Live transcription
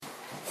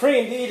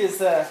Free indeed is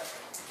the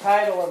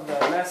title of the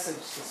message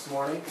this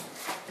morning.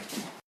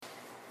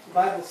 The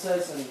Bible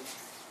says in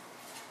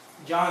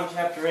John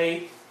chapter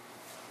 8,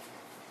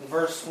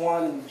 verse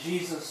 1,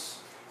 Jesus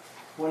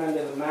went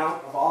unto the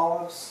Mount of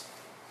Olives,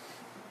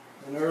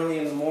 and early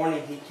in the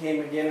morning he came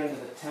again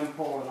into the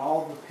temple, and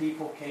all the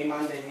people came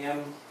unto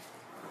him,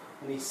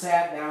 and he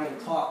sat down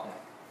and taught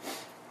them.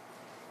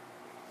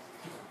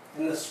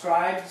 And the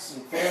scribes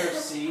and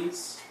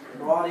Pharisees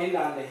brought in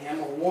unto him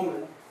a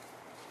woman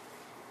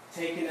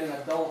taken in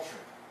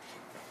adultery.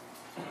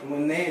 And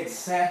when they had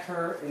set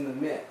her in the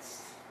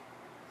midst,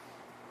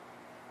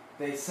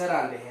 they said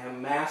unto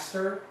him,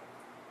 Master,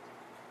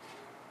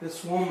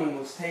 this woman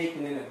was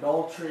taken in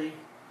adultery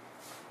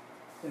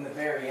in the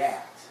very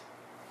act.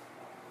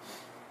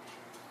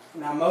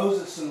 Now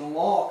Moses in the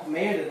law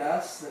commanded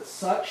us that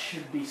such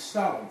should be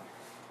stoned.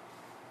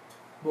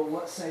 But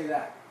what say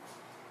that?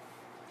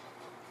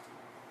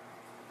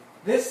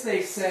 This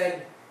they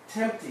said,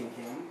 tempting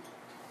him,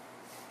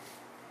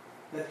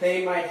 that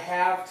they might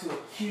have to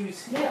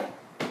accuse him.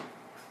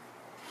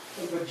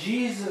 But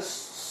Jesus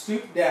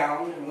stooped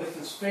down and with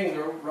his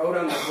finger wrote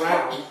on the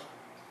ground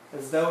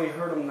as though he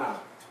heard them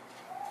not.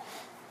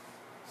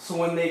 So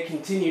when they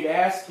continued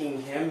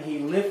asking him, he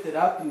lifted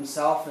up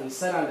himself and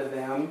said unto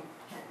them,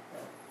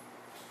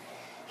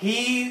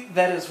 He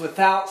that is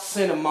without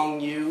sin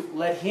among you,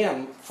 let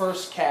him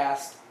first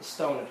cast a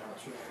stone at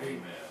her.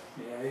 Amen.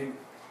 Yeah, amen.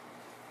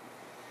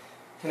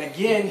 And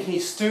again he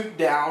stooped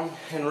down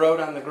and wrote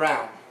on the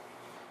ground.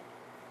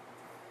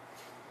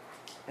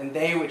 And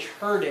they which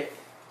heard it,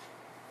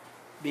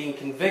 being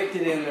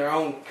convicted in their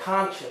own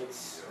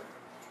conscience,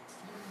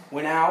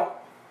 went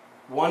out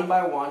one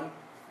by one,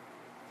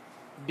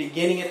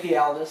 beginning at the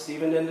eldest,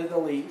 even into the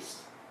least.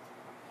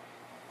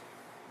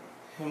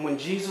 And when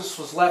Jesus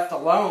was left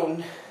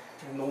alone,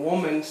 and the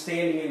woman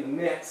standing in the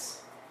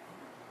midst,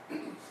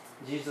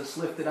 Jesus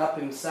lifted up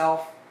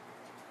himself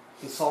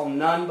and saw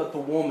none but the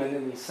woman,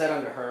 and he said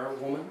unto her,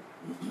 Woman,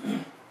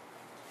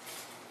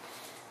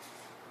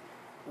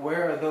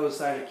 where are those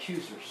thine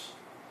accusers?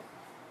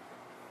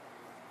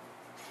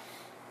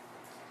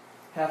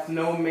 Hath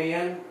no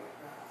man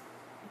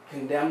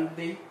condemned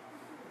thee?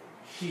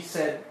 She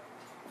said,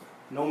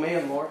 No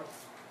man, Lord.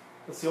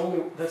 That's the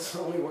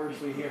only words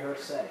we hear her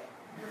say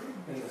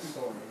in this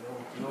story.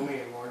 No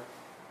man, Lord.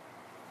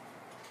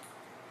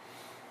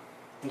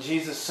 And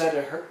Jesus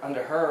said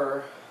unto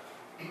her,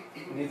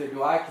 Neither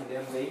do I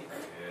condemn thee.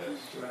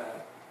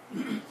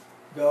 Yes.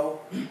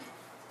 Go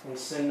and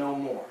sin no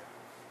more.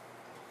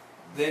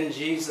 Then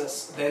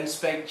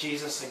spake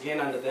Jesus again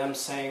unto them,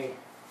 saying,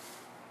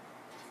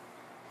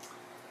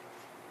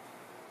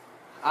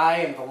 I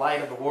am the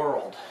light of the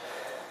world.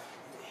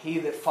 He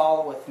that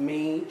followeth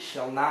me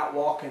shall not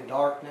walk in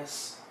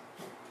darkness,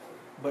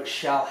 but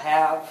shall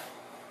have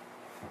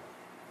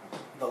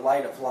the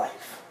light of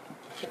life.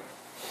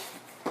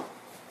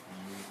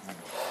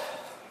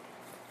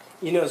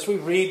 You know, as we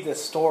read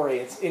this story,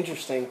 it's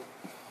interesting.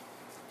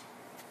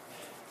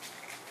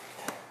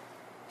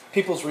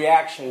 People's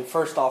reaction,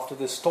 first off, to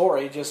this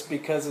story, just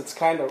because it's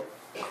kind of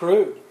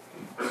crude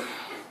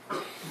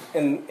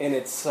in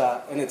its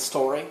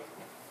story.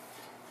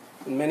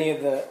 In many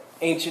of the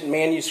ancient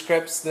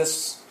manuscripts,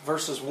 this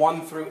verses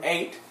 1 through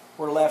 8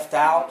 were left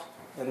out,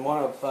 and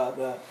one of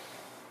the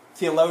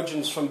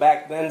theologians from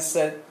back then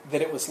said that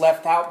it was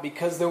left out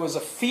because there was a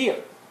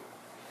fear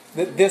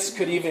that this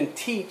could even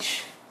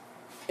teach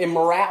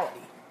immorality.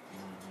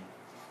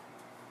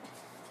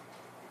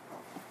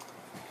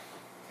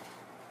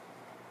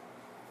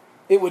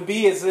 It would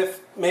be as if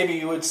maybe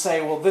you would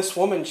say, well, this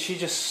woman, she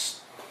just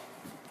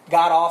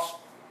got off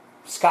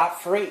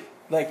scot-free.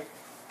 Like,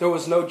 there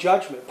was no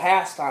judgment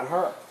passed on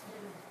her.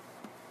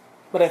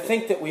 But I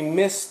think that we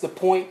miss the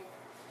point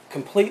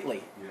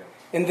completely.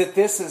 And that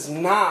this is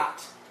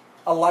not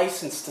a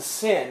license to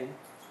sin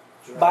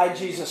by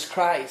Jesus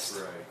Christ.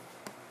 Right.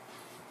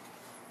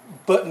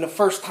 But in the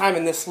first time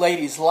in this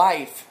lady's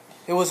life,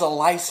 it was a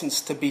license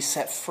to be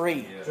set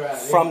free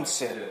from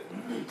sin.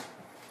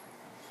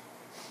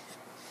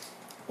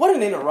 What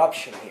an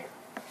interruption here.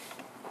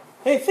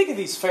 Hey, think of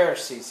these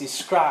Pharisees, these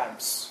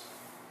scribes.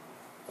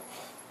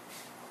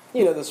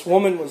 You know, this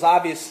woman was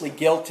obviously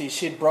guilty.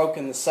 She had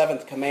broken the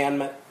 7th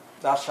commandment,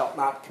 thou shalt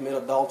not commit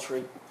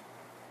adultery.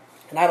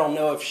 And I don't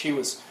know if she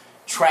was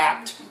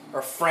trapped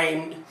or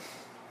framed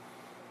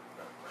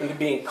into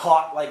being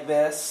caught like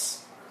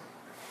this.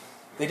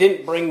 They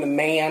didn't bring the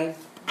man.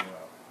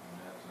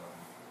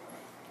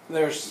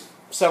 There's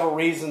several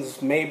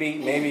reasons.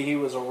 Maybe he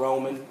was a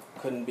Roman,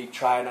 couldn't be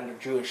tried under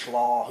Jewish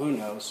law. Who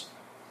knows?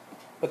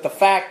 But the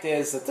fact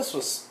is that this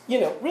was,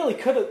 really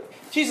could have.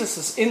 Jesus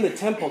is in the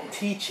temple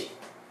teaching.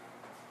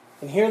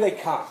 And here they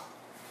come.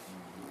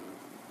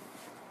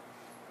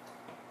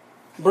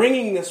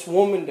 Bringing this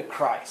woman to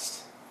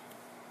Christ.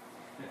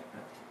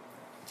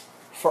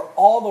 For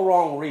all the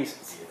wrong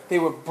reasons. They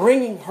were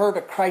bringing her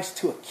to Christ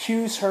to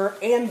accuse her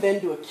and then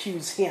to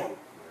accuse him.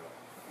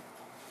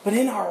 But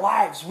in our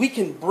lives, we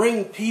can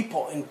bring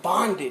people in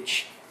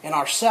bondage and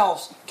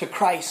ourselves to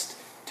Christ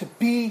to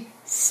be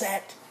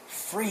set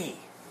free.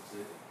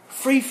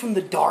 Free from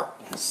the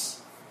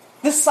darkness.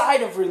 This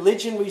side of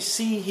religion we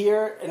see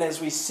here, and as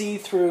we see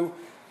through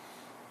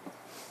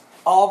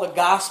all the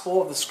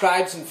gospel of the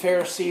scribes and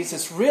Pharisees,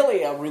 it's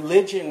really a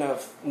religion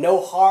of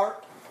no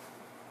heart,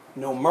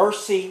 no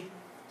mercy,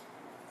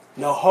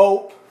 no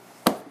hope,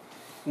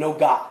 no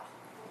God.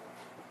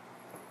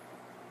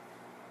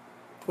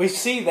 We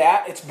see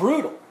that. It's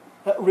brutal.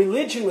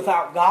 Religion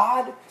without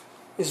God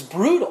is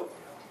brutal.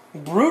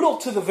 Brutal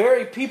to the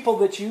very people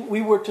that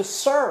we were to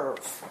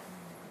serve.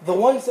 The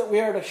ones that we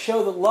are to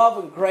show the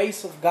love and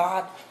grace of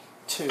God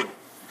to.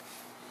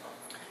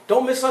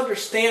 Don't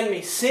misunderstand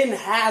me. Sin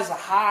has a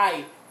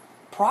high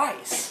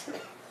price.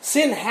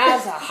 Sin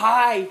has a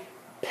high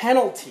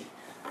penalty.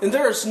 And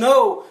there is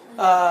no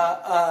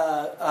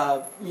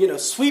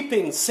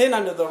sweeping sin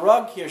under the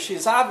rug here. She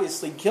is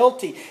obviously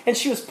guilty. And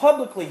she was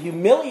publicly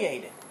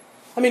humiliated.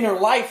 I mean, her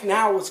life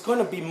now was going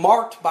to be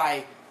marked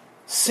by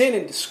sin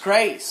and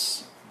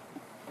disgrace.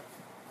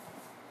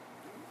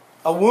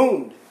 A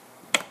wound.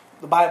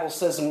 The Bible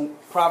says in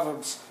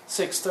Proverbs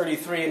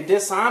 6:33, and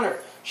dishonor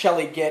shall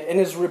he get, and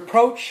his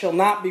reproach shall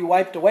not be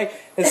wiped away.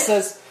 It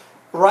says,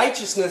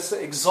 righteousness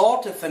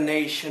exalteth a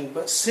nation,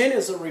 but sin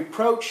is a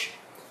reproach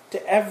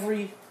to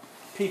every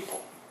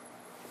people.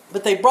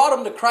 But they brought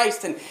him to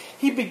Christ, and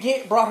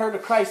brought her to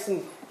Christ,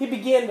 and he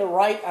began to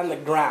write on the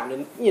ground.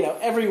 And,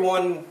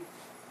 everyone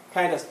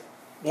kind of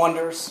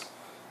wonders,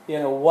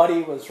 what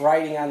he was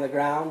writing on the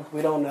ground.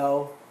 We don't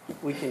know.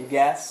 We can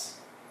guess.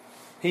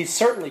 He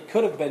certainly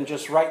could have been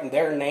just writing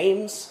their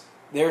names,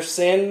 their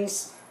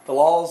sins, the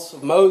laws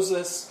of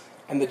Moses,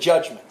 and the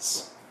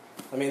judgments.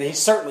 I mean, he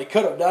certainly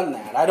could have done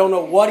that. I don't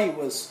know what he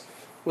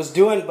was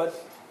doing, but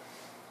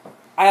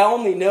I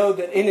only know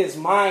that in his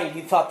mind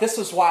he thought, this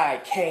is why I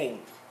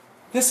came.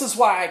 This is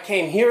why I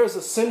came. Here is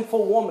a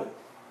sinful woman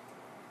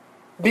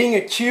being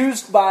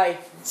accused by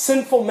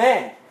sinful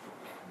men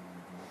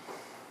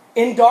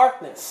in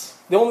darkness.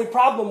 The only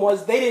problem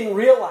was they didn't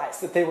realize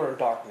that they were in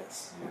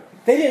darkness.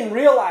 They didn't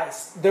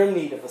realize their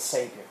need of a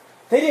Savior.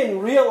 They didn't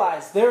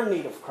realize their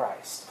need of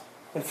Christ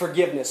and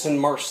forgiveness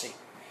and mercy.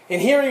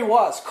 And here he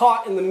was,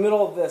 caught in the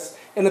middle of this.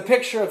 And the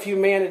picture of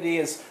humanity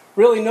is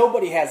really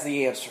nobody has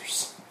the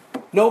answers.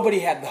 Nobody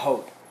had the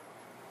hope.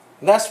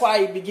 And that's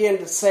why he began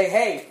to say,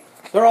 hey,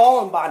 they're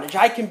all in bondage.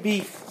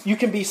 You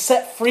can be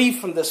set free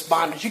from this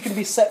bondage. You can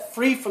be set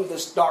free from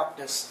this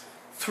darkness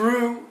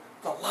through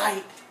the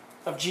light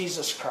of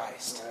Jesus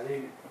Christ.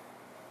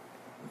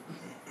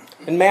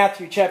 In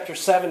Matthew chapter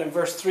 7 and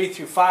verse 3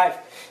 through 5,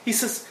 he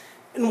says,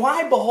 and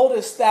why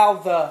beholdest thou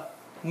the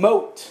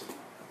mote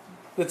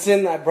that's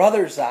in thy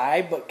brother's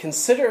eye, but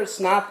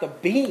considerest not the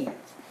beam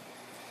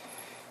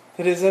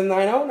that is in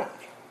thine own eye?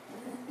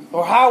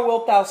 Or how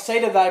wilt thou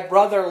say to thy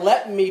brother,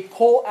 let me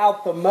pull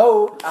out the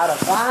mote out of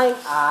thine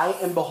eye,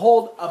 and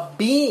behold, a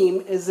beam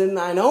is in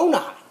thine own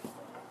eye?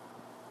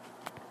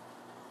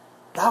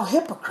 Thou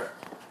hypocrite,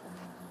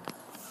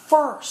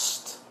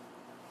 first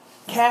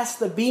cast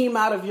the beam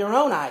out of your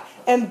own eye,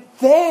 and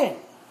then,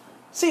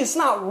 see, it's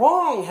not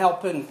wrong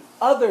helping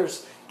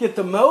others get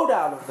the mote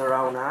out of their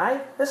own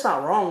eye. It's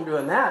not wrong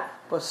doing that.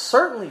 But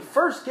certainly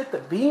first get the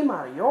beam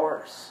out of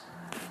yours.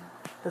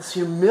 This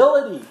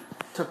humility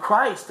to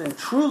Christ and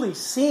truly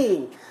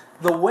seeing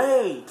the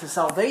way to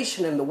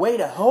salvation and the way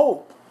to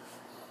hope.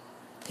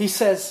 He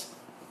says,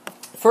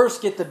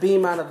 first get the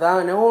beam out of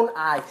thine own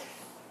eye,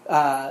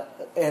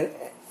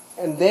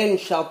 and then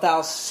shalt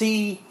thou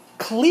see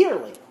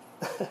clearly.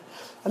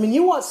 I mean,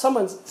 you want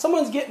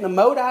someone's getting the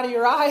mote out of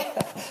your eye.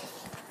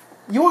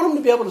 You want them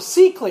to be able to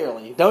see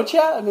clearly, don't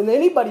you? I mean,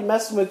 anybody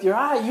messing with your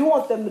eye, you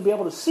want them to be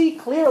able to see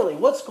clearly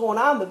what's going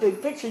on, the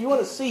big picture. You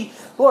want to see,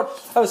 Lord,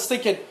 I was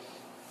thinking,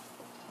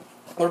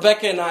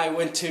 Rebecca and I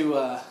went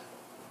to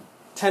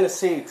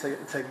Tennessee,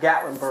 to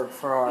Gatlinburg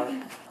for our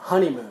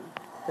honeymoon.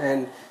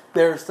 And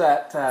there's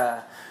that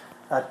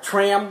a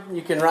tram.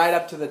 You can ride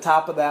up to the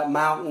top of that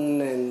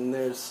mountain, and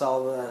there's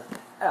all the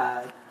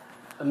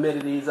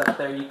amenities up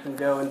there. You can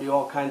go and do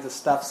all kinds of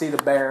stuff, see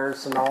the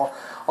bears and all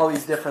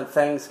these different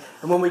things.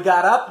 And when we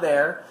got up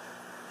there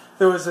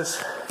was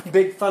this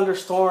big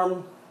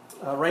thunderstorm,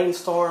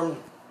 rainstorm,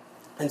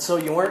 and so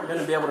you weren't going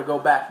to be able to go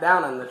back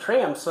down on the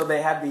tram. So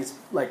they had these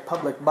like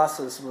public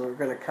buses that were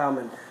going to come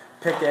and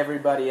pick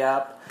everybody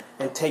up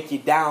and take you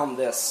down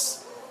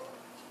this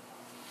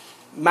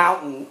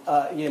mountain,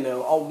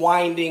 all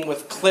winding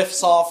with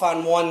cliffs off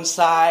on one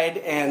side.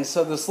 And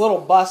so this little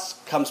bus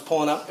comes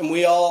pulling up, and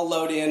we all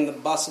load in. The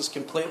bus is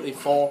completely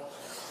full,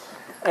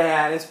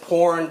 and it's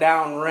pouring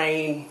down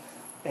rain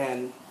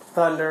and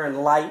thunder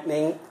and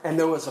lightning. And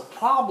there was a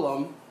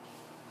problem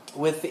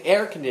with the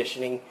air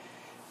conditioning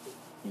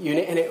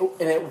unit, and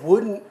it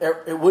wouldn't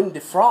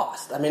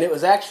defrost. I mean, it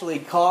was actually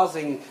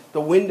causing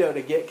the window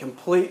to get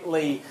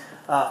completely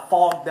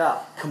fogged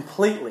up,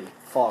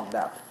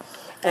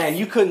 and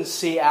you couldn't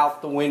see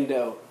out the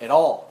window at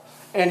all.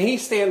 And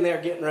he's standing there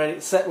getting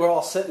ready. We're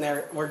all sitting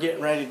there. We're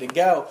getting ready to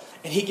go,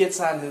 and he gets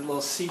on his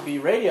little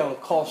CB radio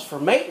and calls for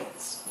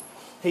maintenance.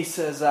 He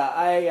says,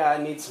 "I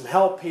need some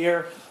help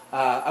here.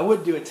 I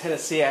would do a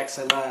Tennessee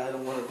accent. I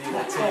don't want to do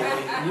that to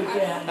you. You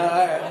can.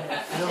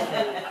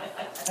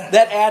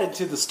 That added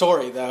to the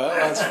story, though.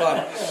 That was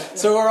fun.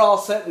 So we're all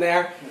sitting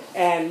there,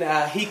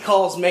 and he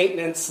calls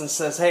maintenance and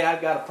says, "Hey,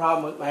 I've got a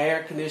problem with my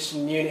air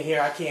conditioning unit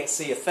here. I can't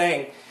see a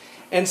thing."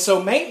 And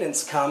so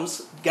maintenance comes.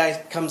 The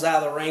guy comes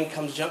out of the rain,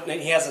 comes jumping in.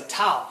 He has a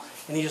towel,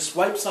 and he just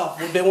wipes off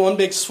one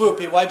big swoop.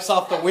 He wipes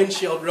off the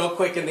windshield real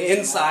quick in the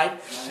inside,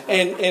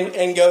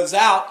 and goes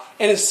out.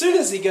 And as soon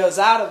as he goes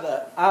out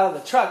of the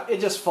truck, it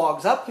just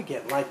fogs up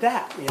again like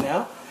that, you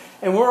know.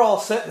 And we're all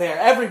sitting there.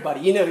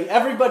 Everybody,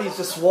 everybody's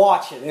just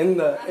watching in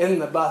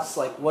the bus,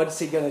 like, what's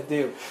he going to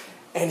do?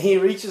 And he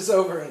reaches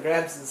over and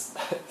grabs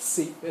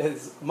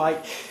his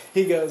mic.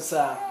 He goes,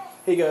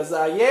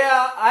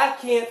 yeah,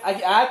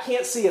 I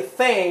can't see a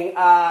thing.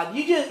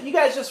 You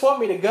guys just want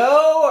me to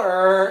go,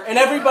 or? And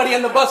everybody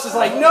in the bus is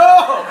like,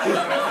 no,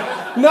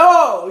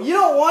 you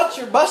don't want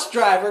your bus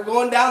driver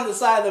going down the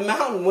side of the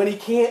mountain when he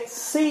can't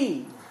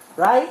see,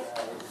 right?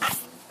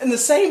 And the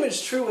same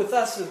is true with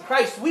us in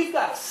Christ. We've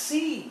got to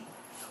see.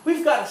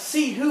 We've got to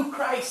see who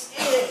Christ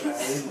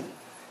is.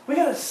 We've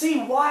got to see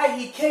why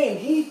He came.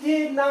 He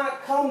did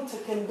not come to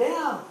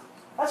condemn.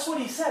 That's what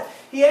He said.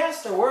 He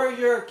asked her, where are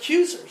your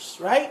accusers,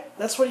 right?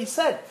 That's what He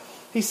said.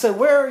 He said,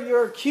 where are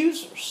your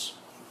accusers?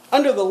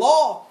 Under the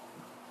law,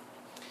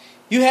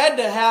 you had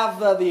to have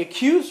the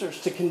accusers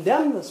to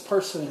condemn this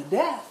person to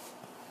death.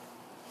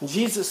 And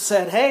Jesus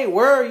said, hey,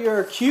 where are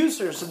your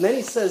accusers? And then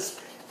He says,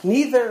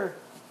 neither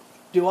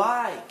do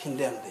I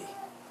condemn thee.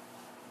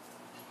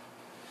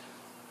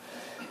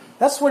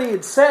 That's what He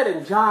had said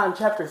in John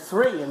chapter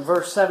 3 and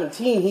verse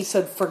 17. He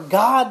said, for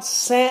God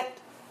sent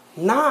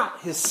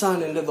not His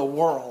Son into the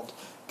world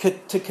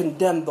to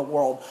condemn the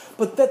world,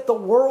 but that the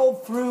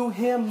world through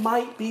Him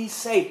might be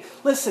saved.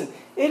 Listen,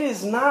 it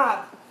is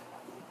not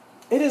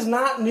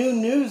new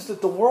news that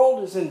the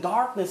world is in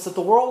darkness, that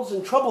the world is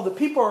in trouble, that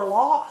people are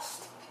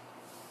lost.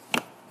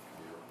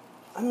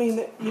 I mean,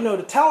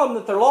 to tell them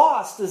that they're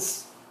lost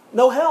is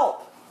no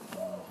help.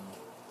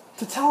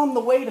 To tell them the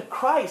way to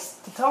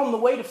Christ, to tell them the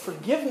way to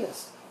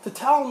forgiveness, to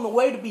tell them the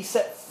way to be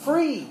set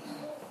free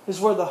is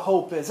where the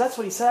hope is. That's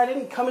what He said. I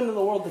didn't come into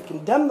the world to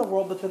condemn the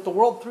world, but that the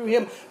world through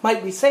Him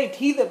might be saved.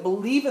 He that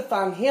believeth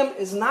on Him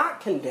is not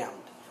condemned,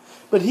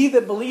 but he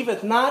that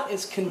believeth not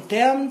is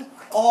condemned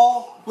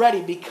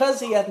already, because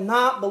he hath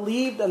not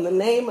believed in the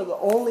name of the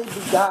only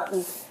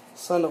begotten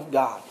Son of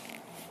God.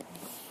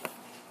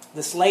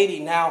 This lady,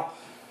 now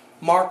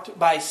marked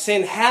by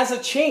sin, has a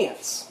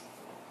chance.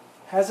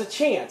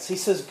 He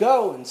says,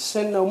 go and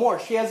sin no more.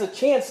 She has a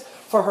chance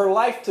for her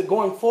life to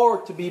going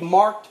forward to be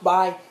marked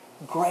by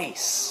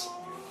grace.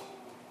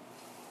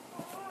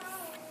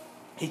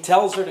 He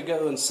tells her to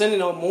go and sin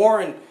no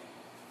more, and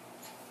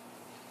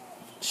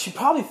she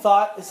probably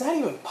thought, is that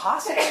even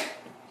possible?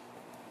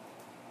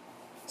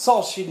 It's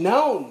all she'd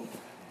known.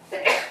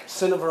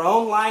 Sin of her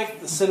own life,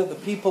 the sin of the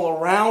people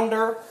around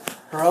her,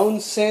 her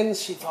own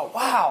sins. She thought,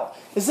 wow,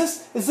 is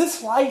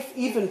this life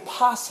even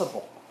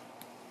possible?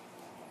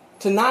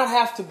 To not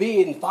have to be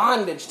in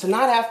bondage, to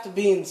not have to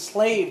be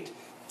enslaved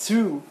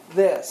to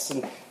this.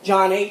 And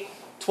John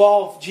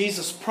 8:12,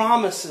 Jesus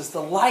promises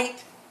the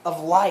light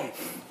of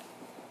life,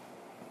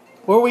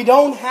 where we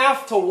don't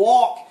have to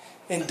walk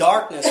in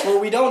darkness, where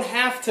we don't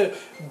have to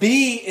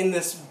be in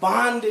this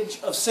bondage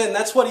of sin.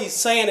 That's what He's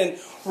saying in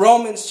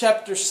Romans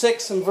chapter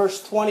 6 and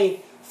verse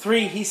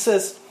 23. He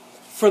says,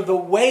 for the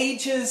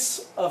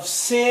wages of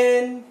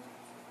sin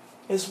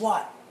is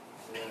what?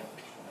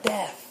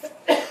 Death.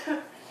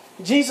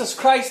 Jesus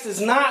Christ is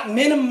not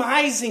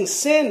minimizing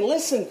sin.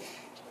 Listen,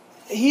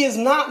 He is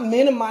not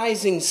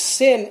minimizing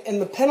sin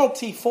and the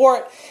penalty for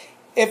it.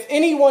 If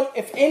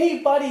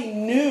anybody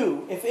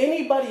knew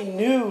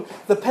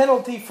the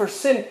penalty for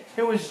sin,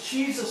 it was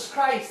Jesus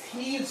Christ.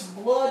 His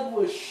blood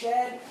was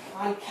shed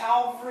on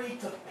Calvary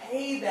to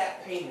pay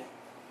that payment.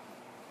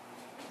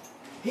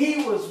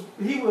 He was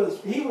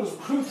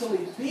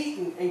brutally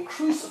beaten and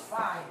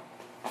crucified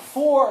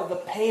for the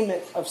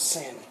payment of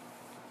sin.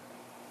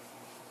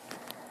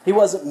 He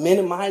wasn't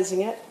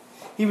minimizing it.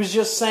 He was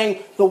just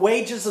saying the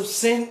wages of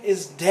sin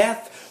is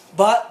death,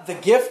 but the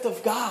gift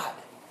of God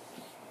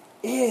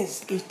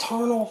is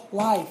eternal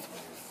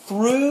life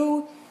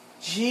through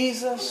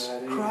Jesus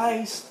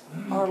Christ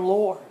our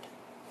Lord.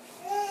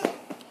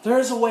 There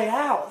is a way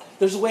out.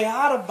 There's a way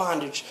out of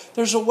bondage.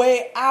 There's a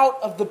way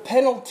out of the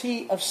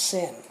penalty of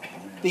sin.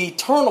 The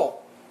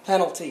eternal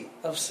penalty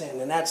of sin.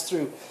 And that's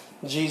through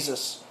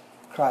Jesus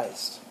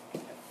Christ.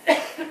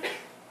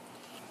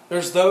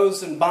 There's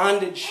those in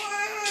bondage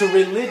to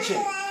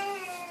religion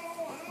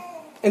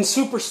and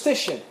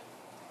superstition.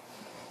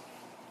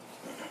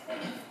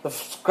 The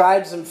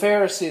scribes and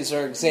Pharisees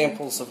are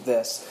examples of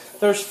this.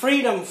 There's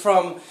freedom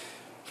from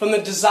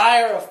the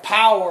desire of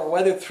power,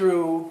 whether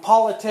through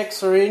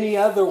politics or any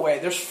other way.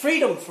 There's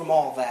freedom from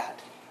all that.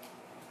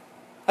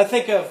 I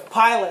think of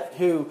Pilate,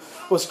 who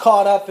was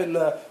caught up in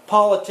the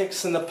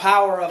politics and the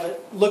power of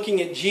it,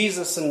 looking at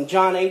Jesus in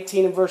John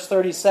 18 and verse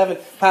 37.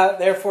 Pilate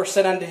therefore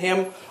said unto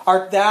him,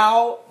 Art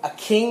thou a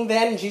king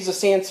then?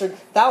 Jesus answered,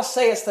 Thou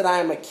sayest that I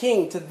am a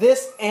king. To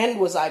this end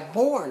was I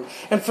born.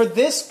 And for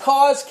this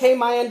cause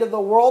came I into the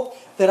world,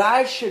 that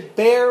I should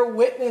bear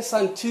witness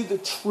unto the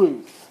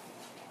truth.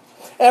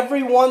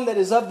 Every one that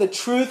is of the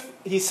truth,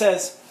 he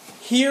says,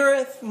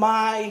 heareth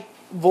my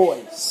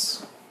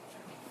voice.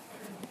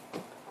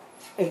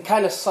 And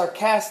kind of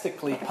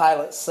sarcastically,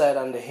 Pilate said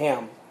unto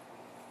him,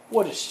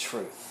 What is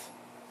truth?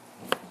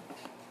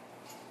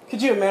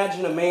 Could you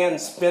imagine a man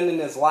spending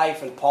his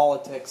life in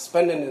politics,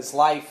 spending his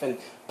life in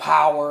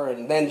power,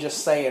 and then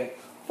just saying,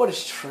 What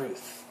is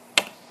truth?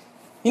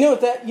 You know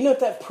what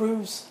that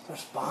proves?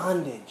 There's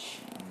bondage.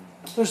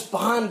 There's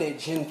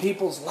bondage in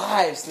people's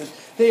lives, that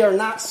they are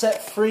not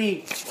set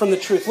free from the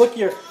truth. Look,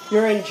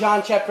 you're in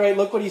John chapter 8.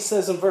 Look what he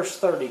says in verse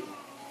 30.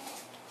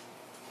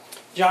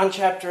 John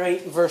chapter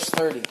 8 and verse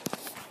 30.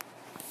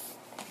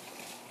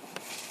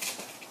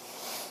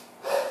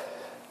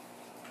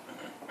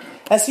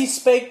 As he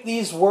spake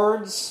these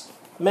words,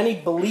 many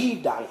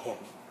believed on him.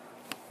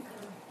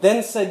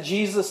 Then said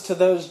Jesus to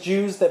those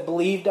Jews that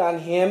believed on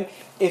him,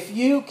 If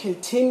you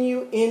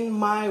continue in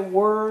my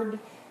word,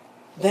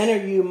 then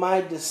are you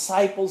my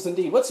disciples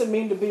indeed. What's it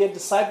mean to be a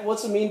disciple?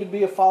 What's it mean to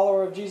be a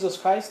follower of Jesus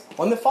Christ?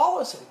 One that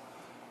follows him.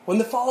 One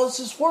that follows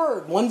his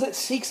word. One that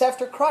seeks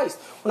after Christ.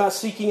 We're not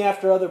seeking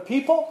after other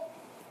people.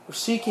 We're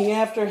seeking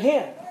after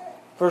him.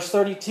 Verse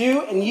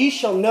 32, And ye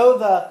shall know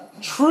the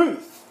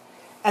truth,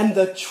 and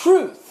the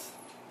truth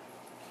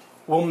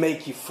will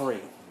make you free.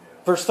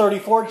 Verse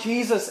 34,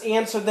 Jesus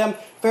answered them,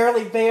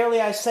 Verily,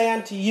 verily, I say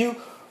unto you,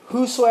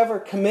 whosoever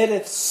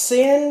committeth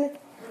sin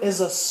is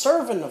a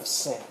servant of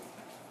sin.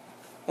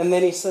 And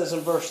then he says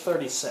in verse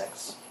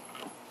 36,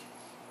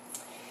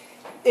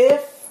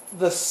 If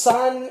the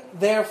Son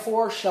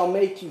therefore shall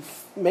make you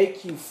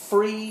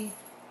free,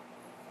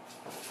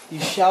 you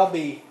shall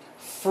be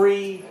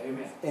free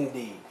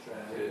indeed.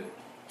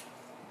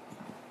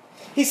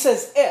 He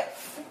says,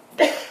 if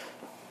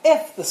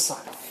the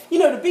Son. You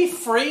know, to be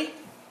free,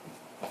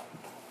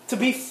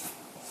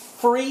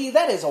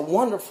 that is a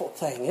wonderful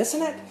thing,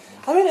 isn't it?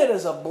 I mean, it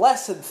is a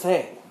blessed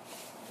thing.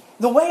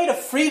 The way to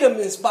freedom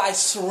is by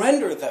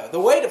surrender, though. The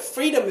way to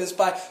freedom is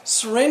by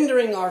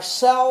surrendering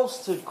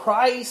ourselves to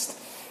Christ,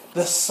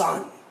 the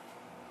Son.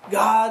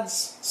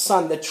 God's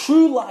Son, the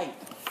true light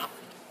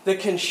that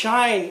can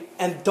shine,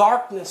 and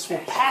darkness will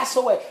pass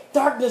away.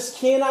 Darkness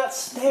cannot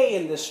stay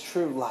in this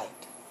true light.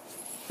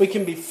 We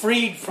can be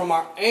freed from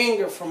our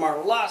anger, from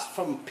our lust,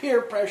 from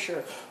peer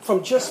pressure,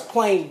 from just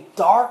plain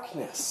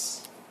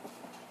darkness.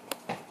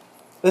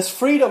 This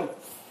freedom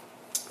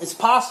is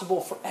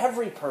possible for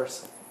every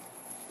person.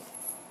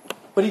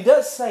 But he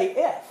does say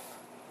if,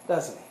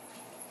 doesn't he?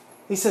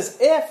 He says,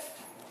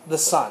 if the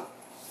Son.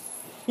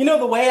 You know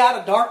the way out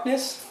of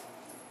darkness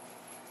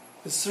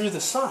is through the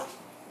Son.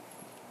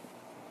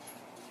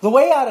 The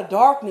way out of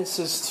darkness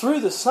is through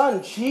the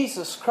Son,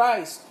 Jesus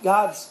Christ,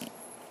 God's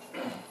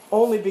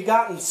only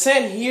begotten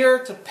Son,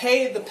 here to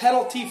pay the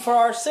penalty for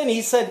our sin.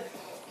 He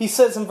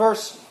says in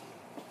verse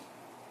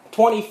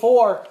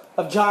 24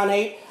 of John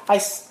 8, I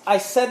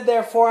said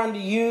therefore unto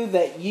you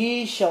that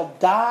ye shall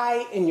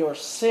die in your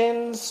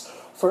sins,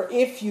 for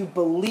if you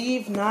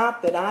believe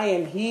not that I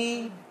am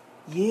He,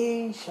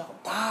 ye shall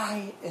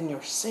die in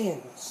your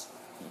sins.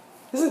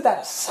 Isn't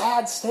that a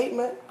sad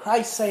statement?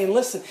 Christ saying,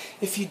 listen,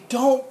 if you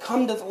don't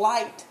come to the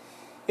light,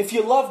 if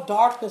you love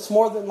darkness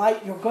more than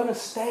light, you're going to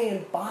stay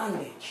in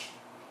bondage.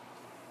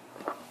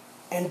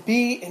 And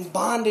be in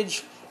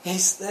bondage. He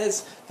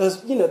says,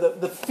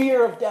 the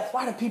fear of death.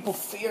 Why do people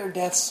fear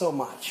death so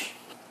much?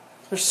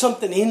 There's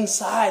something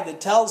inside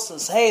that tells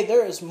us, hey,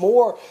 there is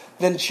more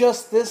than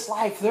just this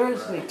life. There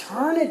is an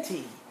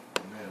eternity.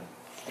 Amen.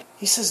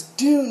 He says,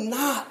 do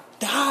not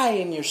die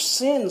in your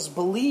sins.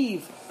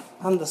 Believe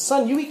on the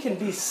Son. We can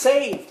be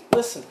saved.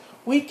 Listen,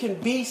 we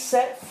can be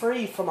set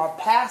free from our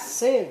past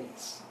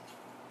sins,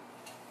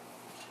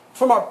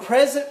 from our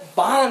present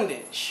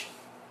bondage,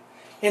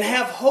 and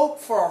have hope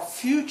for our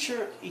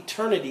future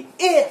eternity.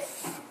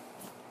 If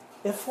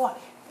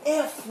what?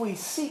 If we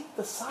seek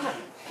the Son.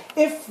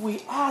 If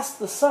we ask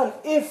the Son.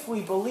 If we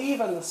believe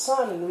on the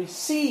Son and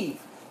receive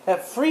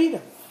that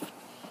freedom.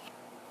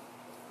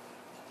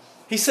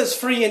 He says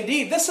free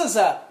indeed. This is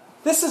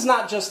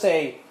not just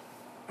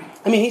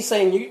he's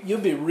saying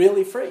you'll be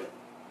really free.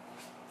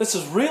 This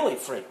is really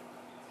free.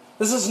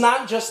 This is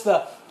not just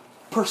the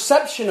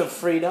perception of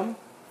freedom,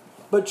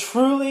 but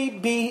truly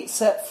be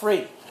set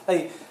free.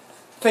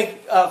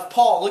 Think of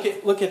Paul.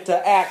 Look at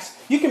Acts.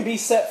 You can be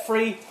set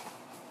free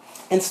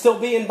and still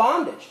be in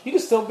bondage. You can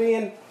still be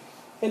in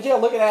jail.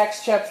 Look at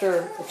Acts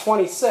chapter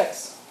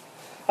 26.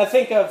 I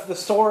think of the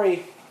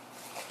story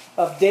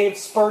of Dave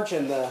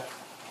Spurgeon, the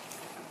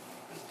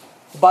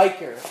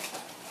biker.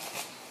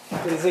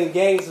 He was in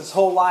gangs his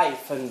whole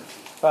life, and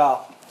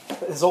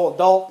his whole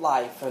adult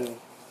life, and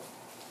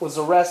was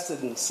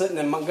arrested and sitting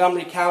in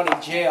Montgomery County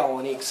Jail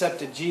when he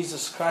accepted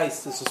Jesus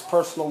Christ as his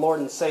personal Lord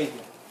and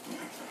Savior.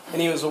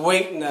 and he was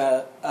awaiting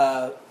a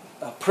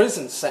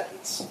prison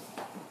sentence.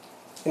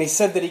 And he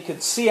said that he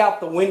could see out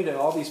the window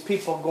all these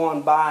people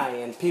going by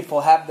and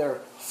people have their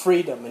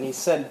freedom. And he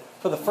said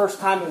for the first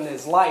time in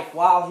his life,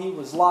 while he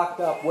was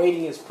locked up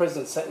waiting his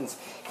prison sentence,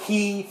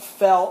 he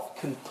felt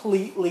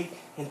completely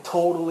and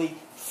totally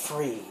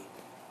free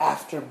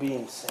after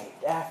being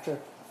saved, after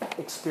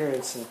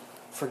experiencing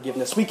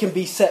forgiveness. We can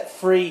be set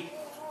free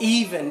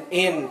even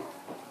in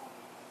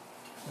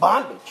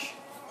bondage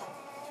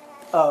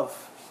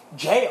of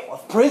jail,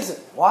 of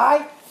prison.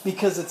 Why?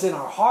 Because it's in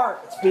our heart.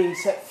 It's being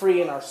set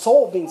free in our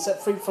soul, being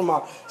set free from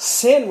our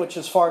sin, which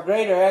is far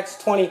greater.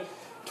 Acts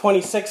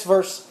 26,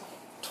 verse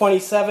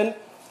 27.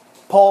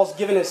 Paul's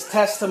giving his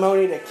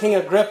testimony to King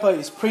Agrippa.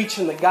 He's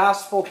preaching the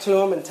gospel to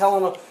him and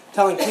telling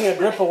King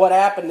Agrippa what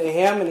happened to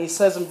him. And he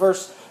says in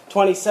verse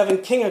 27,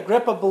 King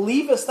Agrippa,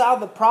 believest thou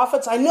the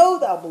prophets? I know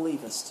thou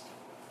believest.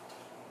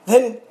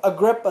 Then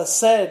Agrippa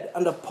said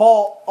unto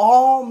Paul,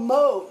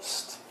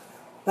 almost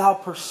thou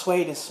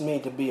persuadest me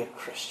to be a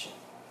Christian.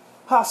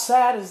 How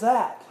sad is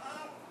that?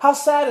 How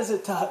sad is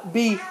it to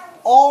be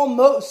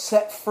almost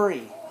set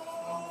free?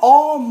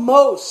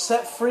 Almost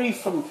set free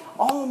from,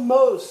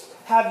 almost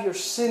have your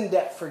sin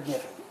debt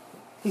forgiven.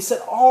 He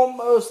said,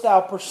 almost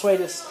thou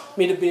persuadest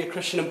me to be a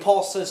Christian. And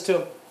Paul says to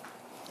him,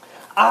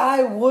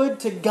 I would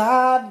to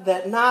God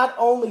that not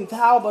only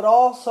thou, but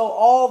also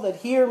all that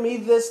hear me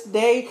this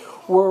day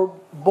were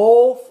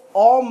both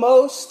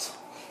almost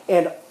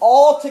and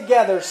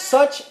altogether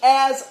such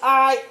as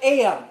I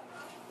am,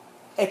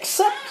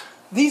 except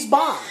these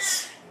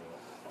bonds.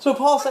 So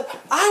Paul said,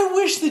 I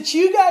wish that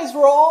you guys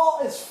were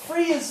all as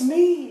free as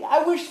me.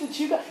 I wish that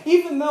you guys,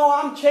 even though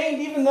I'm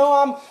chained, even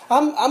though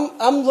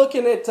I'm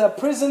looking at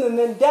prison and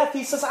then death,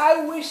 he says,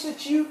 I wish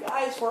that you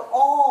guys were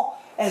all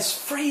as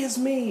free as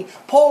me.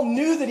 Paul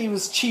knew that he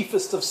was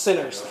chiefest of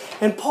sinners.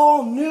 And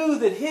Paul knew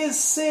that his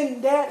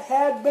sin debt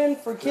had been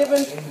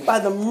forgiven by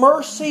the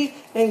mercy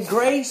and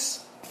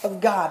grace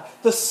of God.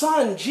 The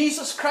Son,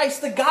 Jesus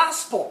Christ, the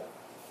gospel,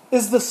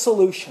 is the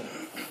solution.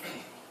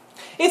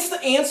 It's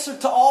the answer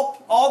to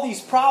all these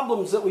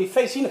problems that we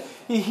face. You know,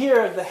 you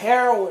hear of the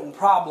heroin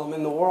problem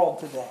in the world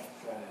today.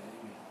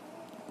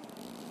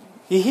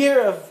 You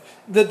hear of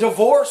the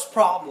divorce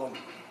problem.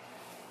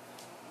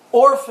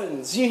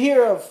 Orphans. You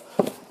hear of,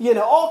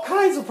 all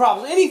kinds of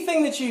problems.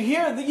 Anything that you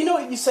hear,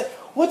 you say,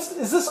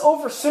 is this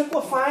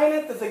oversimplifying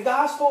it? That the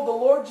gospel of the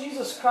Lord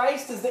Jesus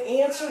Christ is the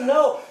answer?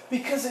 No,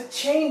 because it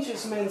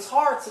changes men's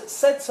hearts. It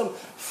sets them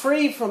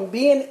free from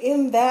being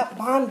in that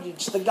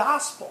bondage. The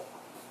gospel.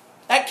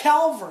 At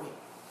Calvary.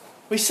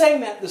 We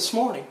sang that this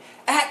morning.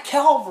 At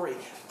Calvary.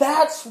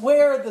 That's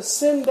where the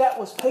sin debt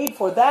was paid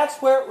for. That's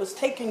where it was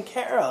taken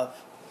care of.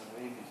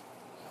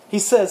 He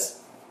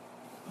says,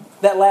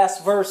 that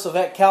last verse of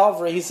at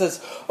Calvary, he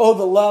says, oh,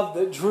 the love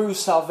that drew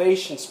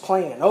salvation's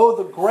plan. Oh,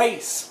 the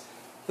grace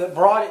that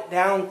brought it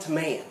down to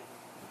man.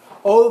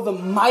 Oh, the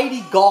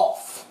mighty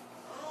gulf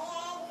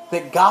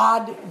that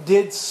God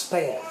did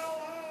span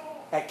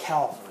at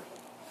Calvary.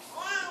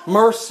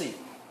 Mercy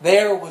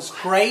there was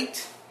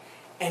great,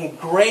 and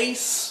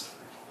grace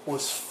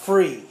was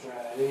free.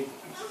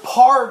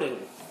 Pardon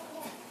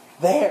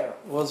there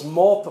was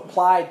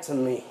multiplied to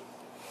me.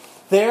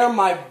 There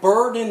my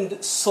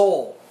burdened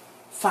soul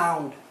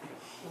found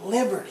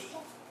liberty.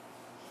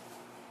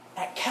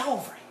 At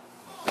Calvary.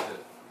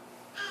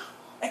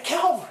 At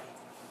Calvary.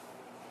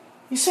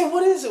 You say,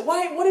 what is it?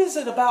 What is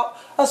it about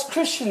us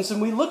Christians?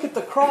 And we look at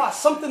the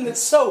cross, something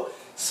that's so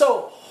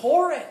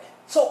horrid,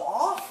 so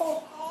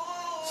awful,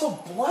 so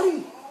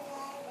bloody.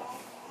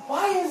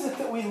 Why is it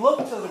that we look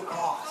to the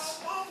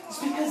cross? It's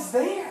because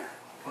there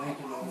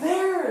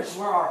is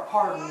where our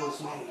pardon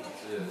was made.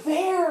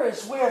 There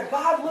is where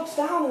God looks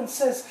down and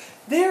says,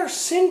 their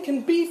sin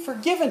can be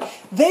forgiven.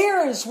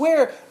 There is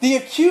where the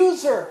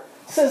accuser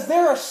says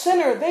they're a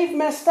sinner. They've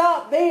messed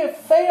up. They have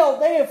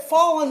failed. They have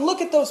fallen.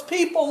 Look at those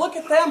people. Look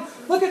at them.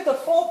 Look at the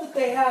fault that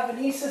they have. And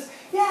he says,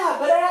 yeah,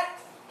 but at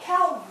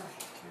Calvary,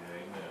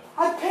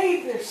 I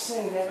paid their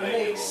sin debt, and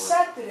they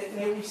accepted it, and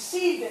they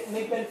received it, and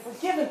they've been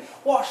forgiven,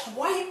 washed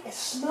white as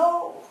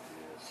snow.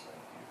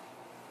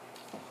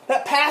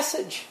 That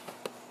passage,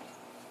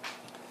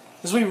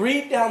 as we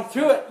read down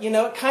through it,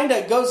 it kind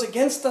of goes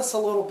against us a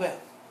little bit.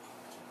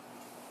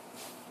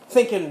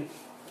 Thinking,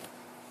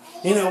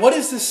 what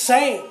is this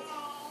saying?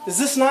 Is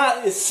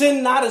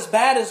sin not as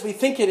bad as we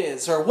think it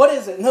is? Or what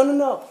is it?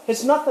 No.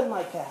 It's nothing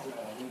like that.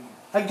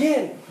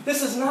 Again,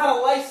 this is not a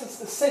license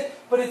to sin,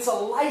 but it's a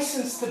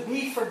license to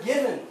be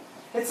forgiven.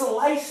 It's a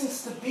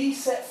license to be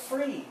set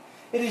free.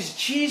 It is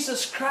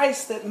Jesus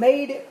Christ that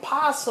made it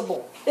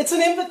possible. It's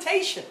an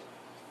invitation.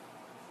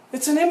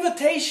 It's an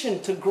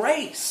invitation to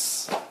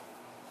grace.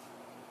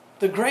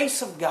 The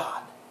grace of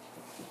God.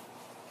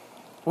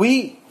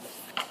 We,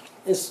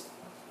 as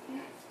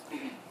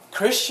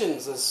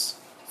Christians, as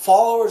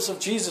followers of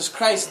Jesus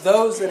Christ,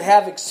 those that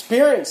have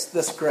experienced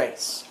this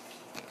grace,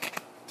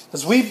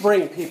 as we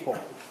bring people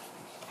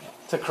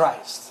to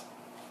Christ.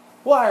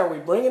 Why are we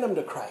bringing them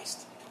to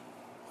Christ?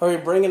 Are we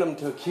bringing them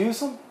to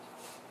accuse them?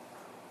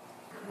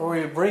 Or were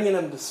you bringing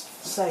them to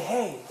say,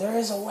 hey, there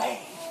is a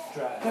way.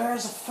 There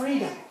is a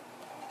freedom.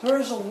 There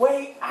is a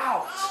way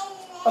out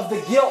of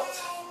the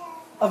guilt,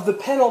 of the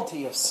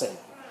penalty of sin.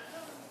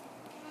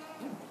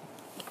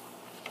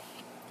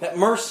 That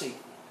mercy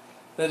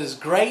that is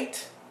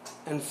great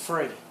and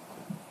free.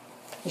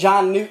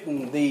 John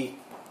Newton, the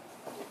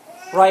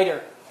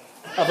writer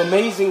of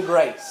Amazing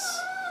Grace.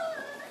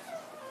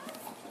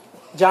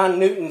 John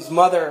Newton's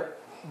mother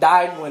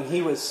died when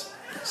he was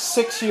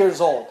 6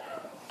 years old.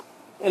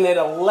 And at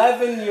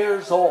 11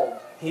 years old,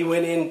 he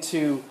went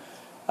into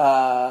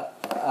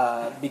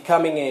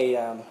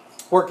becoming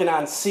working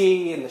on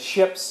sea and the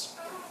ships.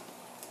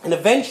 And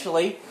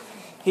eventually,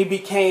 he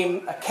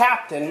became a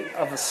captain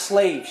of a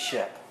slave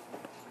ship.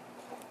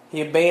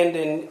 He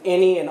abandoned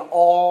any and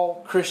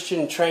all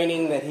Christian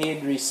training that he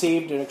had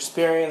received and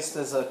experienced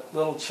as a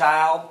little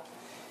child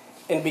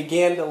and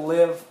began to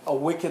live a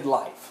wicked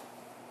life.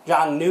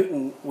 John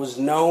Newton was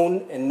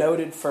known and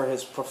noted for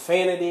his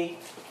profanity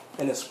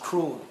and his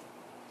cruelty.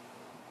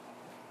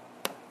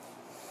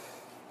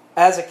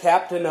 As a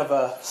captain of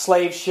a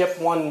slave ship,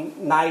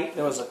 one night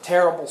there was a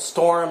terrible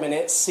storm and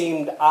it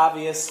seemed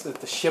obvious that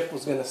the ship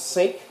was going to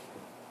sink.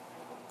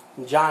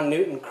 And John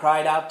Newton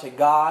cried out to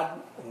God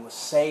and was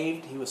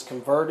saved. He was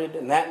converted.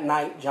 And that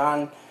night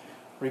John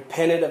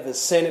repented of his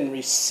sin and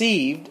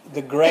received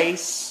the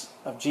grace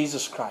of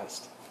Jesus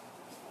Christ.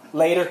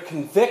 Later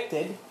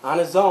convicted on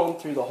his own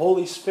through the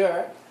Holy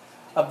Spirit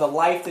of the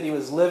life that he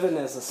was living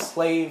as a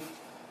slave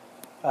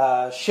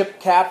ship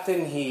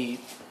captain, he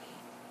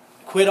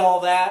quit all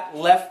that,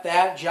 left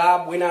that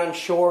job, went on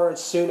shore, and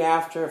soon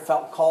after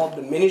felt called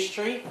to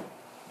ministry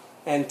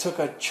and took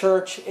a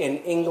church in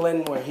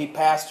England where he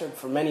pastored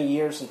for many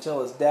years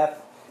until his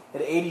death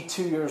at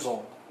 82 years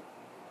old.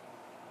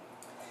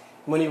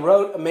 When he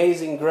wrote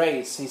Amazing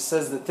Grace, he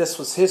says that this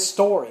was his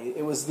story.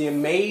 It was the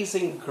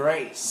amazing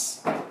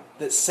grace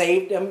that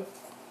saved him,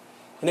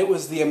 and it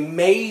was the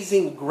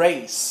amazing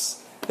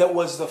grace that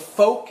was the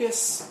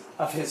focus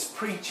of his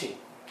preaching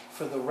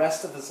for the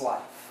rest of his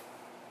life.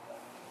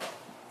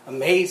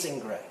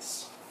 Amazing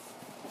grace.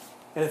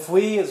 And if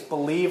we as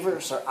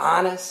believers are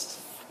honest,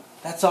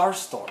 that's our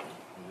story.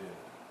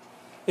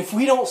 If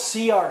we don't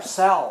see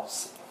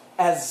ourselves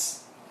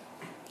as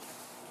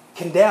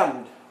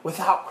condemned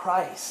without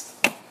Christ,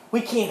 we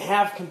can't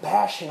have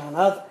compassion on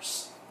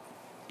others.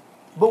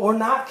 But we're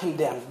not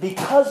condemned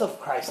because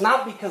of Christ,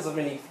 not because of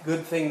any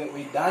good thing that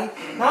we've done,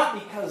 not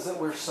because that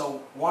we're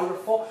so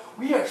wonderful.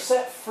 We are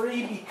set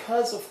free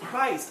because of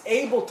Christ,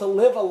 able to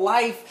live a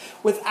life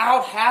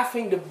without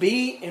having to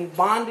be in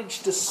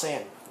bondage to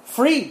sin.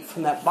 Freed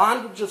from that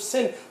bondage of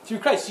sin through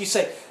Christ. You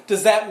say,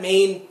 does that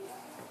mean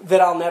that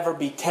I'll never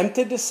be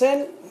tempted to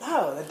sin?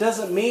 No, that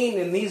doesn't mean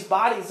in these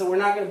bodies that we're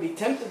not going to be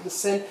tempted to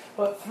sin,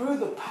 but through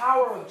the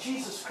power of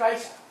Jesus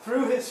Christ,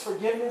 through His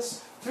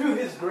forgiveness, through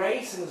His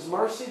grace and His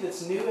mercy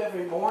that's new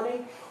every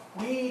morning,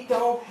 we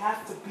don't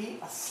have to be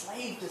a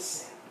slave to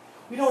sin.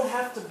 We don't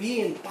have to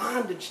be in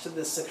bondage to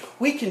this sin.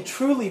 We can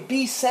truly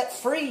be set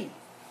free.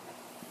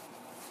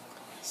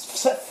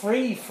 Set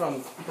free from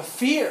the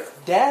fear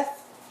of death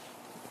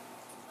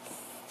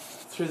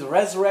through the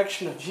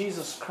resurrection of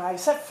Jesus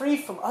Christ. Set free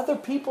from other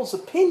people's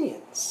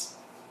opinions.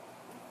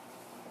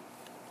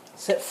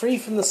 Set free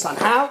from the Son.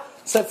 How?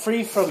 Set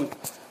free from...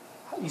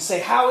 You say,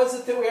 how is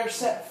it that we are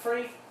set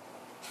free?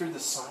 Through the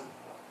Son.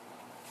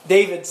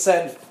 David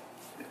said,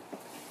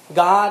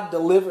 God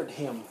delivered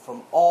him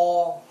from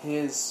all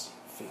his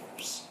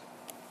fears.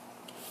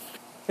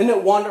 Isn't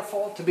it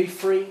wonderful to be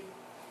free?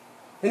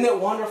 Isn't it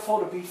wonderful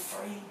to be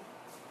free?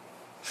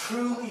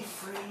 Truly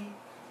free.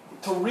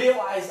 To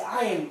realize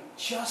I am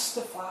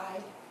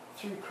justified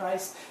through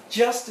Christ.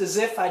 Just as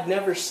if I'd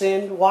never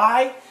sinned.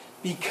 Why?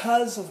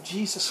 Because of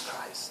Jesus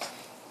Christ.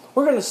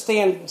 We're going to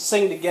stand and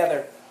sing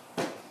together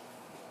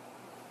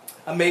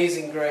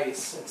Amazing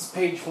Grace. It's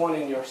page 1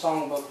 in your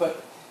songbook.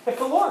 But if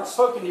the Lord's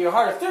spoken to your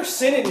heart, if there's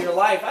sin in your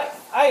life,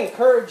 I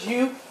encourage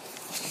you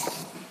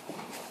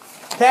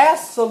to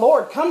ask the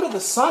Lord, come to the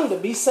Son to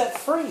be set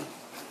free.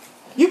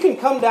 You can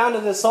come down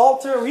to this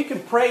altar, or you can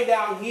pray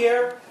down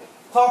here,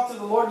 talk to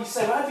the Lord. You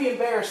say, I'd be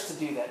embarrassed to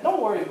do that.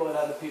 Don't worry about what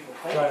other people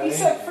think. Right. Be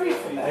set free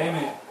from that.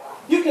 Amen.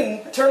 You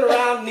can turn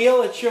around,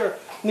 kneel at your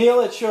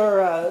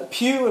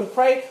pew and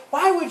pray.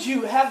 Why would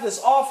you have this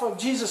offer of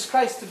Jesus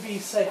Christ to be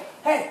say,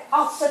 hey,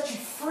 I'll set you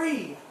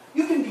free.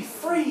 You can be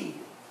free.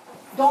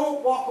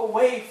 Don't walk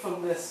away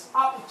from this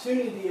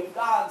opportunity of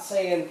God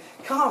saying,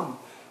 come,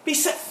 be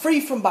set free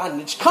from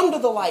bondage. Come to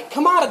the light.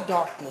 Come out of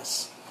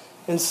darkness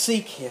and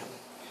seek Him.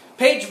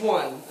 Page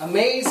 1,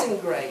 Amazing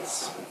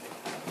Grace.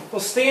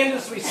 We'll stand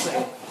as we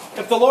sing.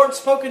 If the Lord's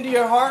spoken to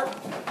your heart,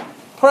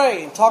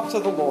 pray and talk to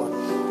the Lord.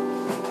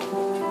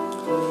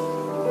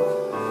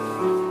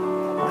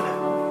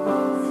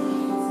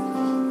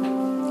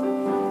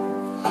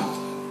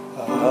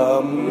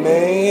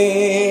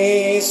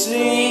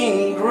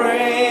 Amazing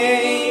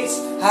grace,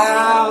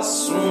 how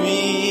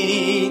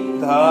sweet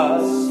the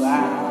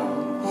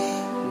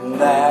sound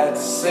that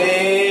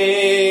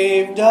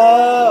saved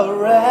a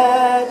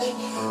wretch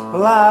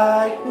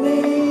like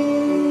me.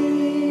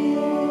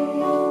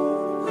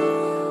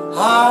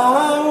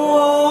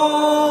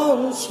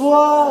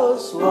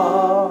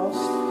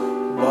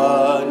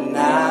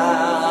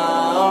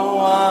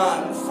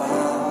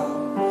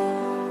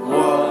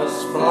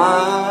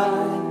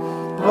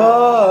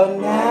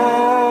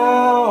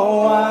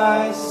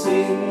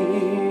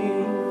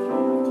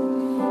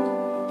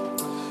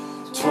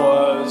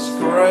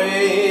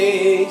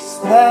 grace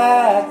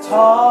that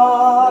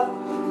taught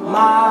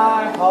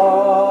my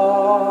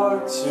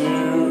heart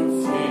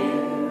to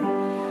fear,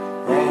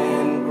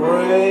 and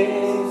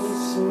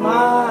grace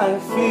my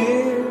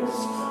fears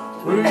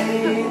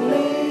relieve.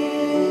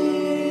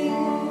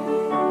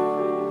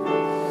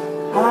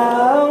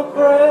 How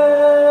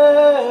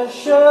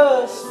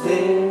precious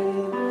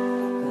did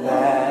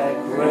that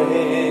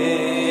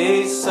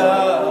grace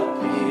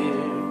appear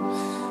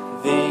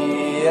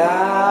the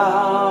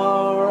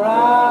hour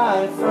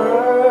I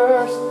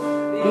first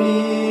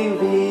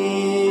believed.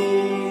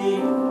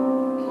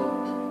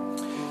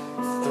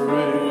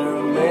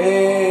 Through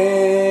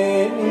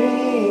many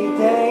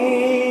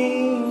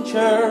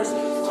dangers,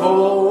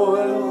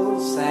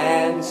 toils,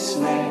 and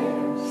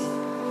snares,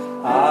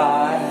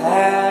 I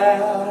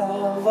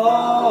have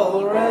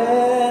already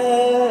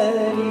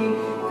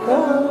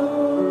come.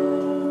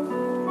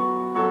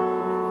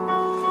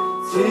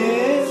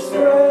 'Tis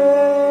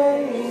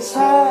grace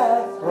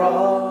hath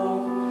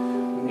brought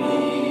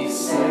me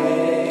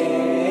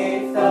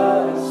safe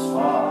thus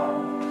far,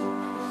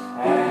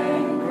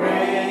 and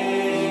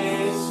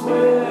grace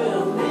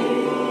will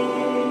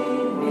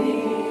lead me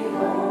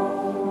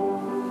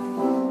home.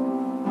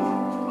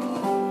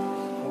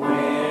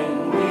 When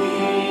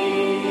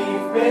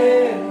we've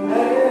been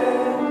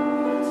there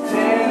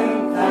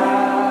 10,000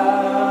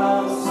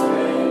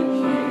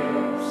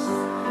 years,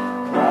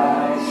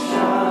 bright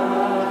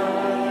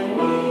shining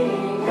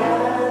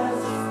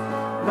as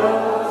the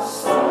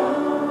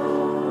sun,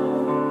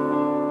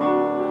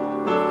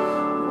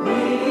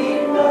 we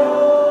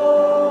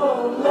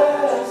know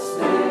less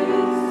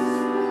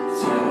days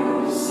to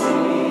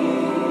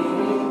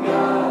sing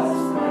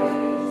God's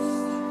praise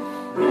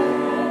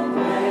than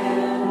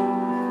when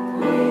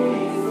we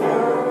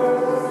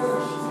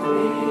first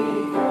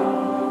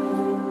begun.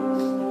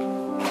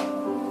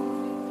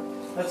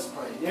 Let's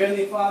pray. Dear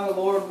Heavenly Father,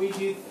 Lord, we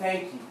do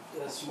thank you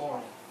this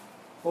morning,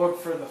 Lord,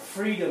 for the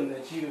freedom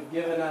that you have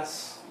given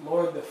us,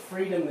 Lord, the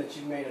freedom that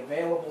you've made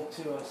available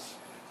to us.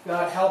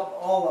 God, help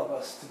all of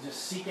us to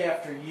just seek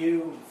after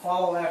you,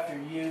 follow after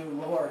you,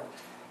 Lord.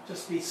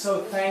 Just be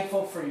so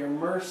thankful for your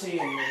mercy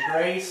and your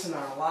grace in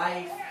our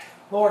life.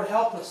 Lord,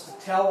 help us to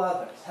tell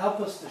others, help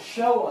us to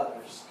show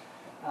others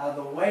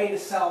the way to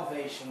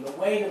salvation, the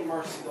way to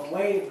mercy, the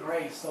way to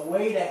grace, the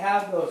way to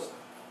have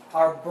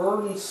our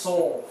burdened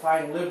soul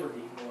find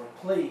liberty, Lord,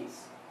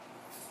 please.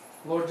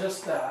 Lord,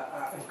 just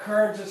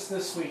encourage us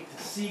this week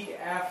to seek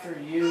after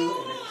you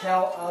and to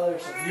tell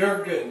others of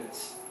your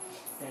goodness.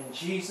 In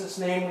Jesus'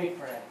 name we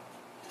pray.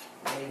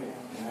 Amen.